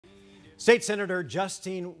State Senator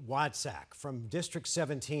Justine Wadsack from District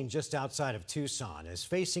 17 just outside of Tucson is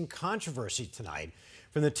facing controversy tonight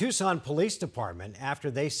from the Tucson Police Department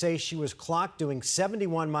after they say she was clocked doing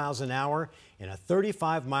 71 miles an hour in a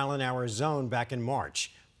 35-mile-an-hour zone back in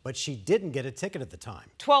March. But she didn't get a ticket at the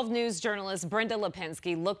time. 12 News journalist Brenda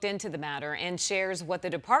Lipinski looked into the matter and shares what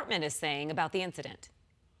the department is saying about the incident.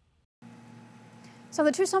 So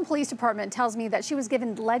the Tucson Police Department tells me that she was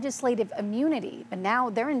given legislative immunity, but now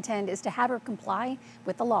their intent is to have her comply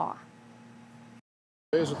with the law.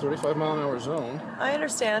 It's a 35-mile-an-hour zone. I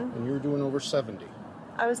understand. And you were doing over 70.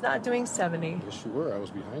 I was not doing 70. Yes, you were. I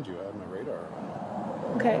was behind you. I had my radar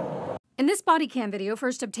on. Okay. In this body cam video,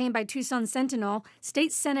 first obtained by Tucson Sentinel,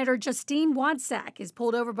 State Senator Justine Wadsack is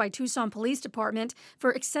pulled over by Tucson Police Department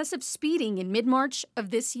for excessive speeding in mid-March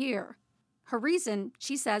of this year. Her reason,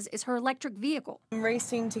 she says, is her electric vehicle. I'm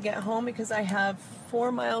racing to get home because I have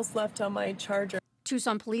 4 miles left on my charger.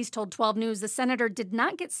 Tucson police told 12 News the senator did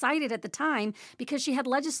not get cited at the time because she had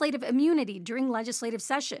legislative immunity during legislative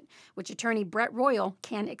session, which attorney Brett Royal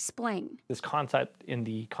can explain. This concept in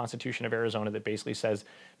the Constitution of Arizona that basically says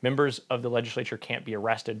members of the legislature can't be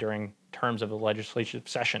arrested during terms of the legislative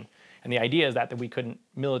session. And the idea is that we couldn't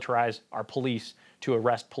militarize our police to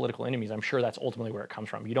arrest political enemies. I'm sure that's ultimately where it comes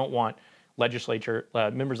from. You don't want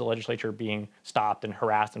members of the legislature being stopped and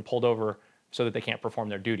harassed and pulled over so that they can't perform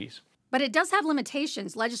their duties. But it does have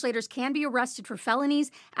limitations. Legislators can be arrested for felonies,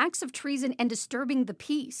 acts of treason, and disturbing the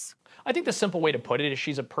peace. I think the simple way to put it is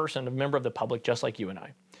she's a person, a member of the public, just like you and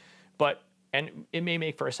I. And it may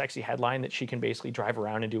make for a sexy headline that she can basically drive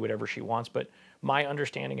around and do whatever she wants, but my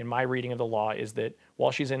understanding and my reading of the law is that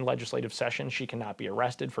while she's in legislative session, she cannot be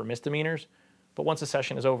arrested for misdemeanors. But once the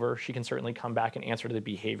session is over, she can certainly come back and answer to the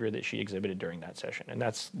behavior that she exhibited during that session. And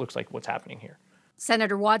that looks like what's happening here.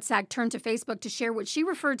 Senator Wadsack turned to Facebook to share what she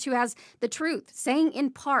referred to as the truth, saying in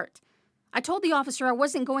part, "I told the officer I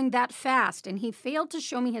wasn't going that fast, and he failed to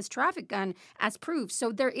show me his traffic gun as proof,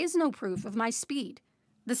 so there is no proof of my speed."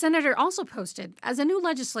 The senator also posted, "As a new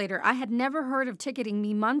legislator, I had never heard of ticketing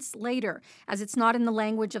me months later, as it's not in the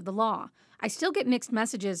language of the law. I still get mixed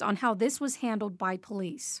messages on how this was handled by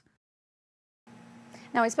police."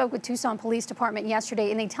 Now, I spoke with Tucson Police Department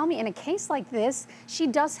yesterday, and they tell me in a case like this, she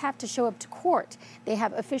does have to show up to court. They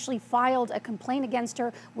have officially filed a complaint against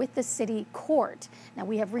her with the city court. Now,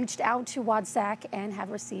 we have reached out to Wadsack and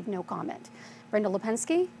have received no comment. Brenda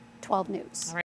Lipinski, 12 News.